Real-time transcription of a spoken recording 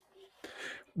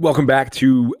Welcome back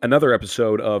to another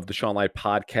episode of the Sean Light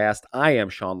Podcast. I am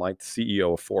Sean Light, the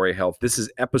CEO of 4A Health. This is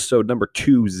episode number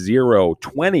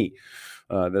 2020.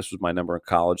 This was my number in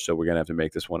college, so we're going to have to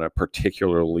make this one a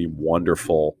particularly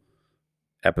wonderful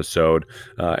episode.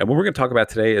 And what we're going to talk about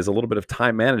today is a little bit of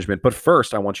time management. But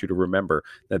first, I want you to remember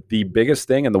that the biggest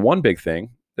thing and the one big thing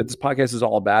that this podcast is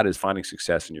all about is finding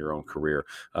success in your own career,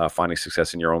 finding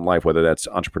success in your own life, whether that's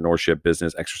entrepreneurship,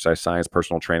 business, exercise, science,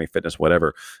 personal training, fitness,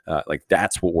 whatever. Like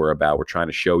that's what we're about. We're trying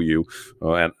to show you,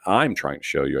 and I'm trying to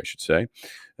show you, I should say,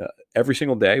 every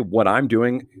single day what I'm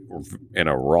doing in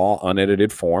a raw,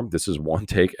 unedited form. This is one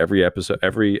take every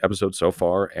episode so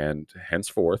far, and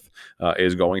henceforth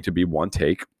is going to be one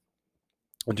take,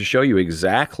 and to show you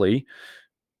exactly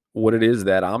what it is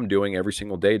that I'm doing every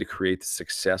single day to create the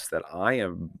success that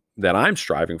I'm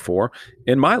striving for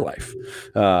in my life.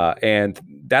 And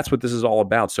that's what this is all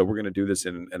about. So we're going to do this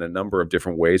in a number of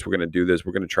different ways. We're going to do this.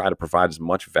 We're going to try to provide as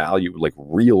much value, like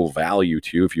real value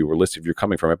to you. If you're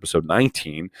coming from episode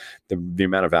 19, the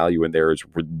amount of value in there is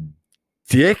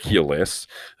ridiculous.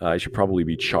 I should probably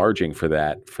be charging for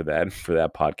that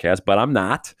podcast, but I'm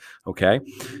not. Okay.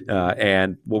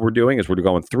 And what we're doing is we're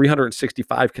going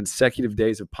 365 consecutive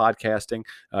days of podcasting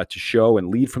to show and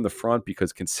lead from the front,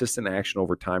 because consistent action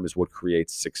over time is what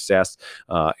creates success.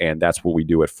 And that's what we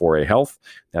do at 4A Health.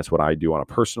 That's what I do on a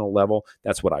personal level.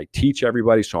 That's what I teach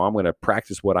everybody. So I'm going to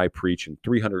practice what I preach in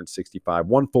 365,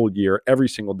 one full year, every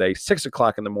single day, 6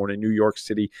 o'clock in the morning, New York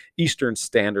City, Eastern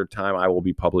Standard Time. I will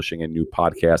be publishing a new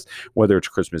podcast, whether it's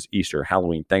Christmas, Easter,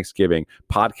 Halloween, Thanksgiving.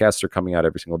 Podcasts are coming out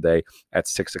every single day at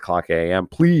 6 o'clock a.m.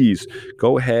 Please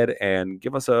go ahead and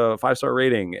give us a 5-star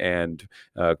rating and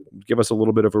give us a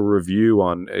little bit of a review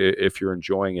on if you're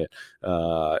enjoying it.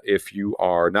 If you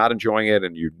are not enjoying it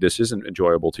and this isn't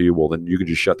enjoyable to you, well, then you can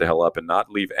just shut the hell up and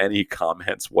not leave any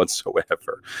comments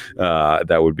whatsoever.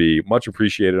 That would be much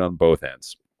appreciated on both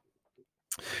ends.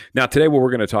 Now, today what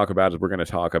we're going to talk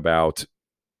about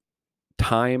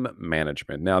time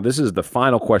management. Now, this is the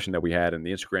final question that we had in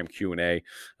the Instagram Q&A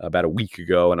about a week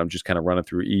ago, and I'm just kind of running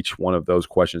through each one of those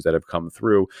questions that have come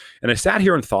through. And I sat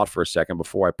here and thought for a second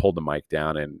before I pulled the mic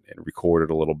down and recorded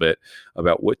a little bit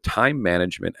about what time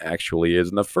management actually is.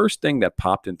 And the first thing that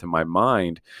popped into my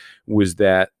mind was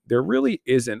that there really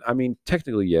isn't. I mean,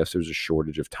 technically, yes, there's a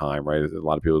shortage of time, right? A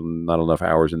lot of people, not enough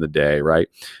hours in the day, right?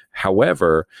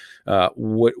 However,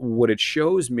 what it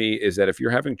shows me is that if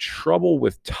you're having trouble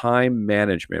with time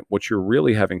management, what you're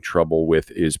really having trouble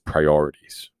with is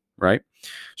priorities, right?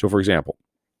 So, for example,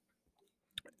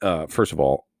 first of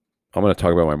all, I'm going to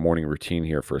talk about my morning routine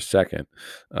here for a second,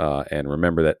 and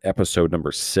remember that episode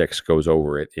number 6 goes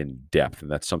over it in depth,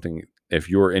 and that's something. If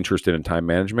you're interested in time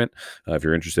management, if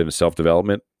you're interested in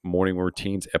self-development, morning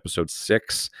routines, episode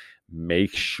 6,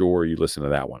 make sure you listen to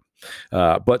that one.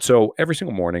 But so every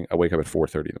single morning, I wake up at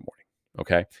 4:30 in the morning.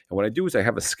 Okay. And what I do is I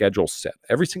have a schedule set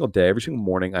every single day, every single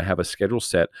morning. I have a schedule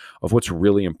set of what's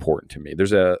really important to me.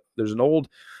 There's an old,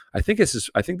 I think this is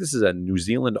a the New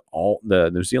Zealand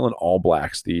All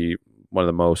Blacks, one of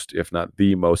the most, if not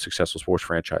the most successful sports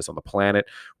franchise on the planet,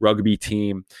 rugby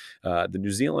team. The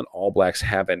New Zealand All Blacks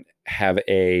have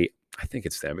a, I think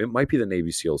it's them. It might be the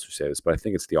Navy SEALs who say this, but I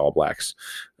think it's the All Blacks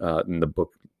in the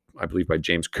book, I believe by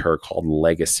James Kerr, called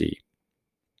Legacy.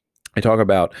 I talk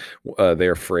about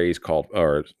their phrase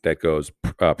that goes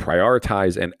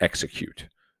prioritize and execute.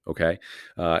 Okay.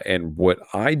 And what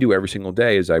I do every single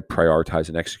day is I prioritize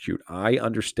and execute. I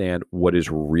understand what is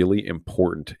really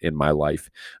important in my life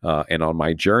and on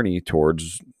my journey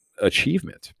towards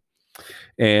achievement.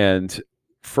 And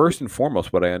first and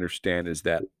foremost, what I understand is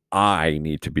that I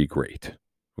need to be great.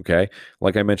 Okay.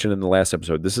 Like I mentioned in the last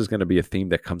episode, this is going to be a theme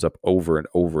that comes up over and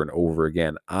over and over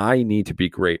again. I need to be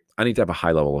great. I need to have a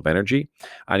high level of energy.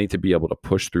 I need to be able to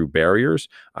push through barriers.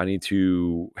 I need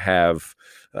to have,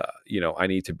 I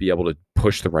need to be able to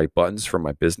push the right buttons for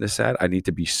my business ad. I need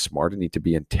to be smart. I need to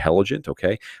be intelligent.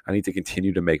 Okay. I need to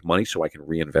continue to make money so I can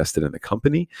reinvest it in the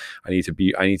company. I need to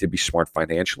be smart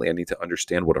financially. I need to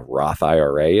understand what a Roth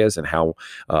IRA is and how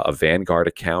a Vanguard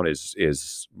account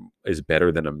is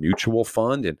better than a mutual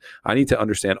fund. And I need to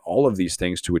understand all of these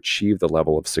things to achieve the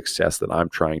level of success that I'm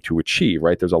trying to achieve,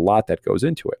 right? There's a lot that goes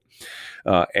into it.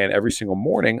 And every single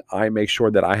morning, I make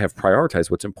sure that I have prioritized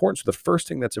what's important. So the first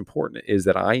thing that's important is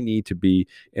that I need to be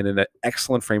in an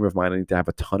excellent frame of mind. I need to have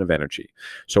a ton of energy.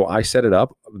 So I set it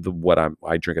up.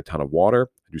 I drink a ton of water.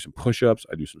 I do some push-ups.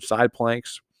 I do some side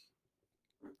planks.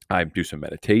 I do some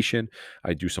meditation.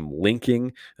 I do some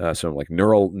linking, some like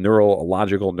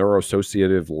neurological,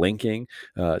 neuroassociative linking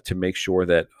to make sure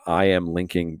that I am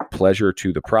linking pleasure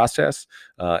to the process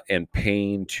and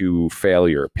pain to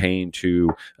failure, pain to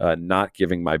not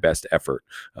giving my best effort,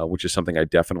 which is something I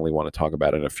definitely want to talk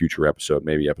about in a future episode.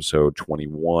 Maybe episode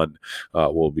 21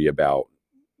 will be about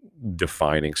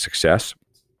defining success.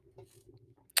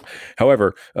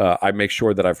 However, I make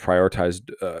sure that I've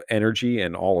prioritized energy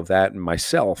and all of that and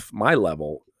myself, my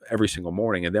level, every single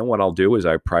morning. And then what I'll do is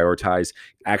I prioritize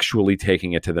actually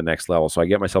taking it to the next level. So I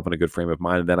get myself in a good frame of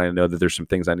mind. And then I know that there's some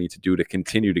things I need to do to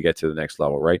continue to get to the next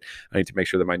level, right? I need to make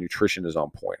sure that my nutrition is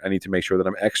on point. I need to make sure that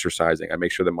I'm exercising. I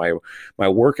make sure that my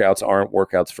workouts aren't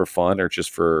workouts for fun or just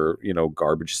for,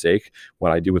 garbage sake.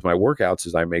 What I do with my workouts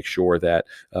is I make sure that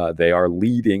they are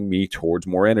leading me towards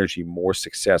more energy, more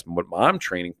success. What I'm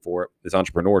training for is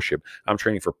entrepreneurship. I'm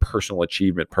training for personal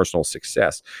achievement, personal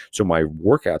success. So my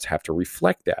workouts have to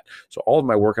reflect that. So all of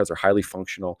my workouts are highly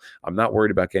functional. I'm not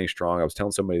worried about getting strong. I was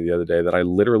telling somebody the other day that I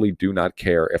literally do not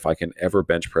care if I can ever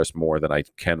bench press more than I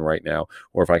can right now,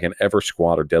 or if I can ever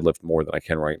squat or deadlift more than I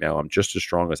can right now. I'm just as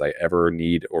strong as I ever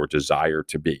need or desire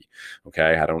to be.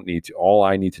 Okay. I don't need to, all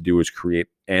I need to do is create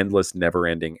endless, never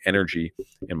ending energy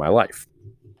in my life.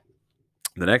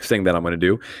 The next thing that I'm going to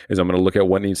do is I'm going to look at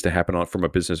what needs to happen from a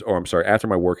business, after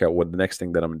my workout, what the next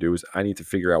thing that I'm going to do is I need to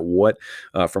figure out what,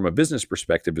 from a business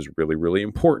perspective, is really, really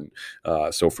important.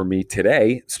 So for me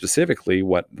today, specifically,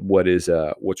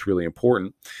 what's really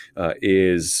important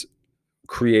is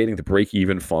creating the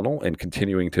break-even funnel and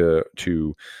continuing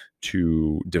to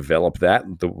develop that,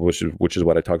 which is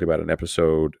what I talked about in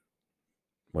episode.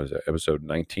 What is it? Episode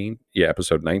 19? Yeah,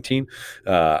 episode 19.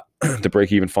 The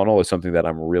break-even funnel is something that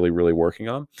I'm really, really working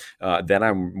on. Then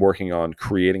I'm working on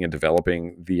creating and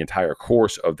developing the entire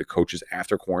course of the Coaches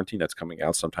After Quarantine that's coming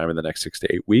out sometime in the next 6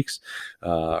 to 8 weeks.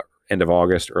 End of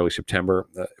August, early September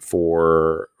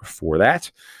for that.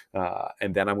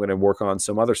 And then I'm going to work on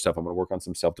some other stuff. I'm going to work on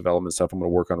some self-development stuff. I'm going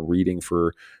to work on reading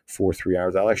for 3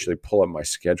 hours. I'll actually pull up my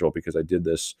schedule because I did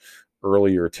this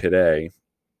earlier today,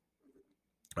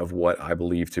 of what I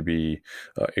believe to be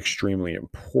extremely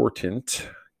important.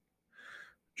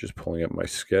 Just pulling up my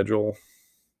schedule.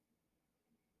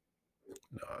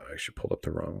 No, I actually pulled up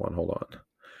the wrong one. Hold on.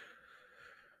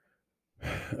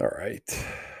 All right.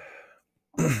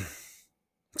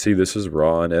 See, this is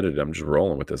raw and edited. I'm just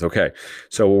rolling with this. Okay.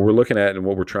 So what we're looking at and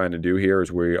what we're trying to do here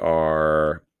is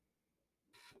we're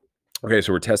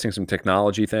testing some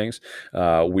technology things.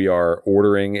 We are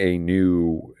ordering a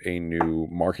new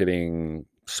marketing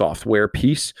software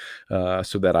piece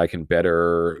so that I can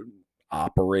better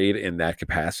operate in that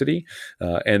capacity.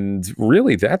 And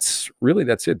really, that's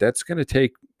it. That's going to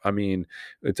take,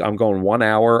 I'm going 1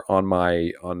 hour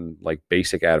on like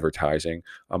basic advertising.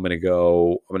 I'm going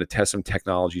to test some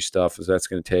technology stuff. So that's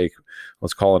going to take,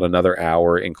 let's call it another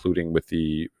hour, including with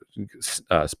the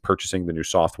purchasing the new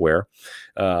software.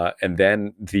 And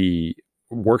then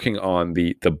working on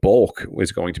the bulk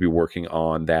is going to be working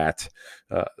on that,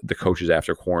 the Coaches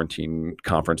After Quarantine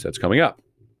conference that's coming up.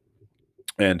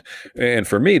 And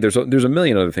for me, there's a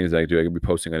million other things that I do. I could be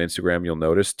posting on Instagram. You'll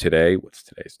notice today, what's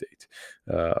today's date?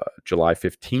 July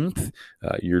 15th.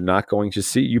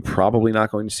 You're probably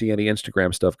not going to see any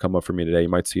Instagram stuff come up for me today. You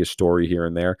might see a story here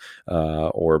and there,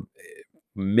 or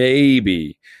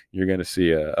maybe you're going to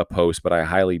see a post, but I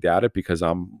highly doubt it because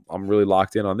I'm really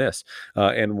locked in on this.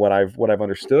 And what I've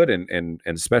understood, and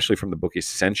especially from the book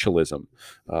Essentialism,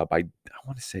 by, I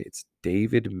want to say it's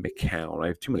David McCown. I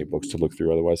have too many books to look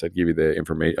through. Otherwise, I'd give you the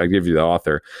information. I'd give you the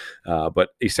author. But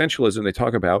Essentialism, they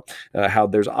talk about how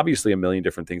there's obviously a million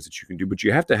different things that you can do, but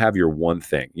you have to have your one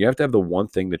thing. You have to have the one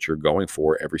thing that you're going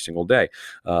for every single day.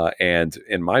 And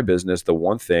in my business, the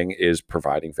one thing is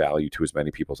providing value to as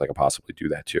many people as I can possibly do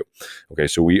that to. Okay,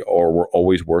 so we're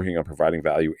always working on providing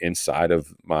value inside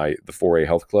of the 4A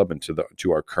Health Club and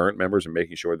to our current members, and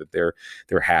making sure that they're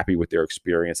happy with their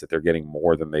experience, that they're getting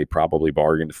more than they probably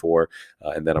bargained for.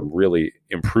 And then I'm really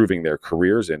improving their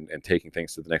careers and taking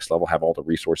things to the next level, have all the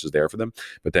resources there for them.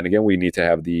 But then again, we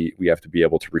have to be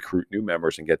able to recruit new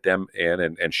members and get them in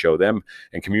and show them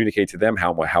and communicate to them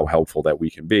how helpful that we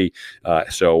can be.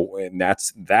 And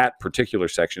that particular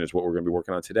section is what we're going to be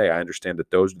working on today. I understand that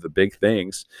those are the big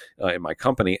things in my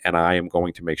company, and I am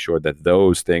going to make sure that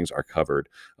those things are covered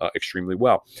extremely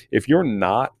well. If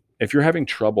you're having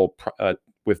trouble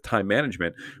with time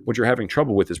management, what you're having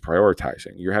trouble with is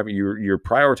prioritizing. You're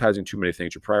prioritizing too many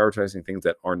things. You're prioritizing things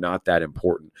that are not that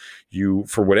important.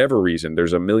 For whatever reason,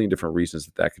 there's a million different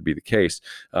reasons that could be the case,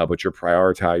 but you're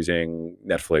prioritizing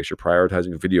Netflix, you're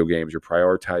prioritizing video games, you're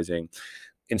prioritizing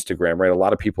Instagram, right? A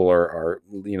lot of people are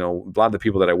a lot of the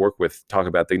people that I work with talk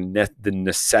about the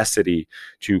necessity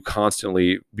to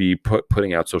constantly be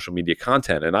putting out social media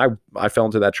content. And I fell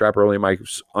into that trap early in my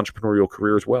entrepreneurial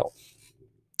career as well.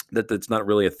 That's not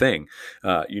really a thing.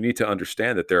 You need to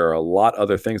understand that there are a lot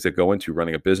other things that go into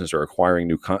running a business or acquiring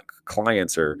new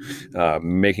clients or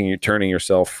turning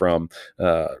yourself from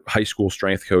high school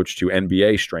strength coach to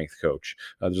NBA strength coach.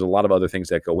 There's a lot of other things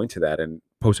that go into that. And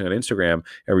posting on Instagram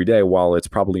every day, while it's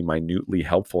probably minutely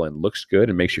helpful and looks good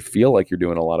and makes you feel like you're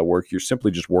doing a lot of work, you're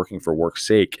simply just working for work's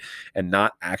sake and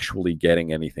not actually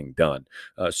getting anything done.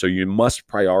 So you must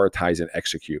prioritize and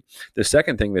execute. The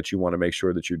second thing that you want to make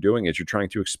sure that you're doing is you're trying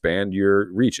to expand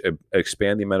your reach,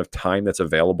 expand the amount of time that's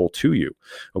available to you.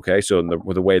 Okay, so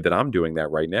the way that I'm doing that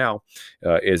right now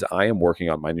is I am working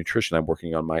on my nutrition. I'm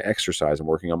working on my exercise. I'm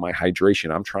working on my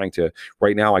hydration. I'm trying to,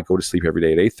 right now I go to sleep every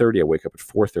day at 8:30. I wake up at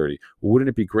 4:30. Wouldn't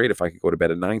it be great if I could go to bed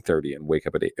at 9:30 and wake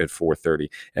up at 4:30,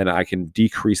 and I can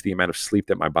decrease the amount of sleep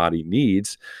that my body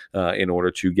needs in order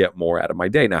to get more out of my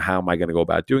day? Now, how am I going to go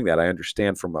about doing that? I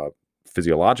understand from a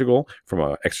physiological, from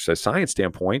an exercise science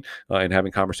standpoint, and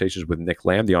having conversations with Nick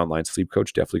Lamb, the online sleep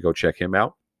coach. Definitely go check him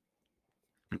out.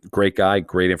 Great guy,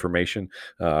 great information.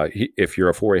 If you're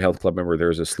a 4A Health Club member,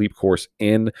 there's a sleep course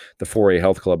in the 4A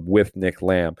Health Club with Nick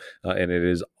Lamb, and it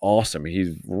is awesome.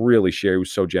 He was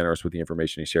so generous with the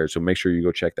information he shared. So make sure you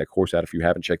go check that course out if you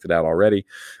haven't checked it out already.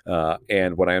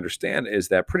 And what I understand is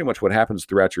that pretty much what happens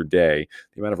throughout your day,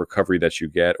 the amount of recovery that you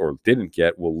get or didn't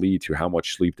get will lead to how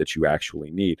much sleep that you actually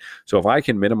need. So if I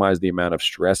can minimize the amount of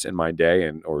stress in my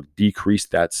day or decrease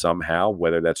that somehow,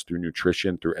 whether that's through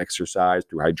nutrition, through exercise,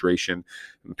 through hydration,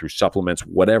 through supplements,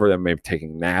 whatever that may be,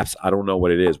 taking naps, I don't know what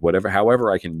it is,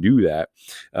 however I can do that,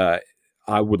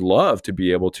 I would love to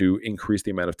be able to increase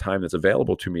the amount of time that's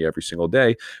available to me every single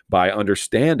day by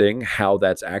understanding how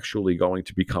that's actually going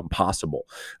to become possible.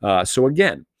 So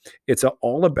again, it's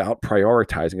all about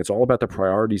prioritizing. It's all about the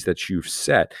priorities that you've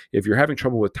set. If you're having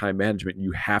trouble with time management,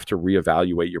 you have to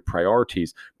reevaluate your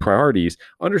priorities,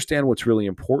 understand what's really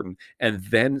important, and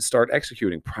then start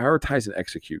executing. Prioritize and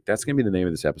execute. That's going to be the name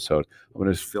of this episode. I'm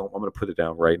going to put it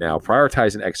down right now.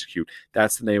 Prioritize and execute.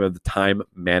 That's the name of the time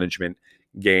management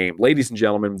game. Ladies and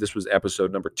gentlemen, this was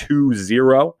episode number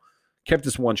 20. Kept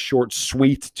this one short,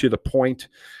 sweet, to the point.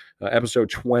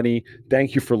 Episode 20.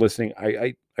 Thank you for listening.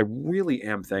 I really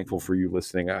am thankful for you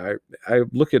listening. I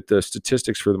look at the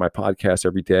statistics for my podcast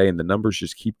every day, and the numbers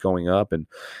just keep going up. And,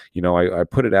 I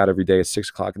put it out every day at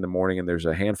 6:00 in the morning, and there's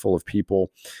a handful of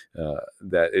people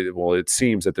it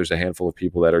seems that there's a handful of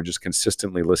people that are just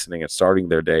consistently listening and starting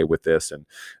their day with this. And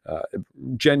it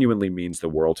genuinely means the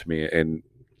world to me. And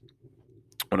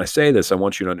when I say this, I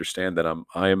want you to understand that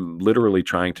I am literally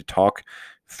trying to talk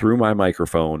through my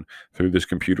microphone, through this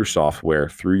computer software,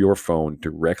 through your phone,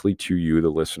 directly to you, the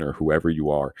listener, whoever you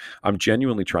are. I'm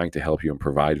genuinely trying to help you and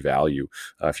provide value.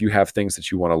 If you have things that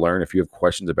you want to learn, if you have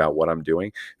questions about what I'm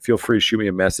doing, feel free to shoot me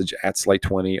a message at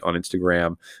Slight20 on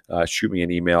Instagram. Shoot me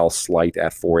an email,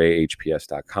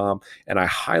 slight@4ahps.com. And I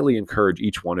highly encourage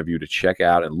each one of you to check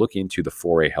out and look into the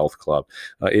 4A Health Club.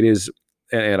 It is,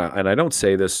 and I don't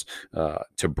say this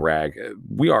to brag,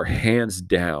 we are hands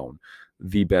down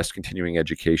the best continuing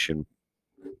education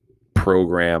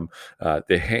program,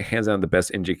 hands down the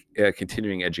best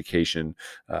continuing education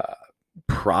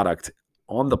product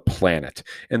on the planet.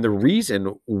 And the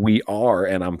reason we are,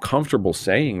 and I'm comfortable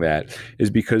saying that, is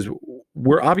because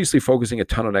we're obviously focusing a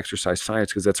ton on exercise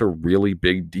science because that's a really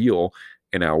big deal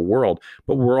in our world,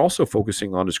 but we're also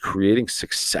focusing on just creating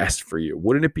success for you.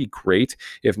 Wouldn't it be great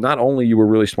if not only you were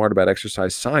really smart about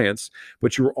exercise science,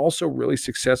 but you were also really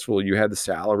successful? You had the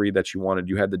salary that you wanted,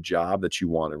 you had the job that you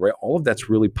wanted, right? All of that's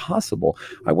really possible.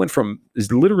 I went from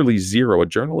literally zero, a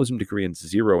journalism degree in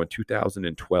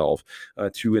 2012,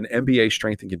 to an MBA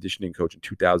strength and conditioning coach in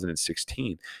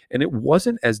 2016. And it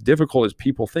wasn't as difficult as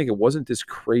people think. It wasn't this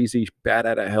crazy bat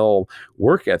out of hell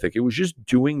work ethic. It was just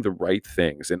doing the right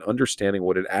things and understanding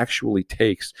what it actually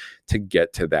takes to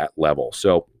get to that level.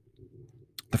 So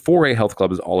the 4A Health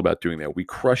Club is all about doing that. We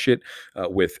crush it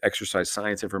with exercise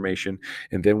science information,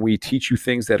 and then we teach you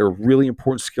things that are really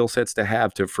important skill sets to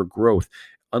have for growth.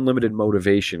 Unlimited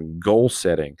motivation, goal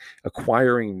setting,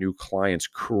 acquiring new clients,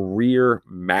 career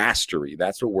mastery.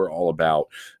 That's what we're all about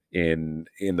in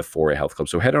the 4A Health Club.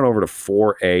 So head on over to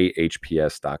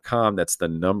 4ahps.com. That's the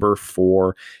number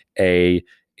 4ahps.com.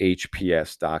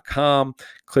 hps.com.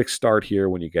 Click start here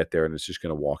when you get there, and it's just going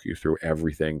to walk you through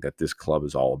everything that this club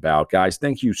is all about. Guys,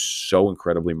 thank you so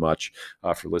incredibly much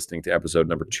for listening to episode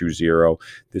number 20.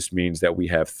 This means that we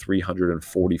have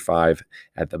 345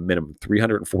 at the minimum,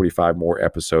 345 more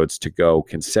episodes to go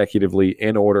consecutively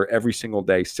in order every single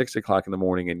day, 6 o'clock in the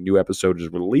morning, a new episode is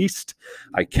released.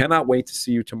 I cannot wait to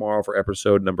see you tomorrow for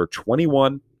episode number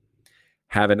 21.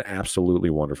 Have an absolutely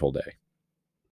wonderful day.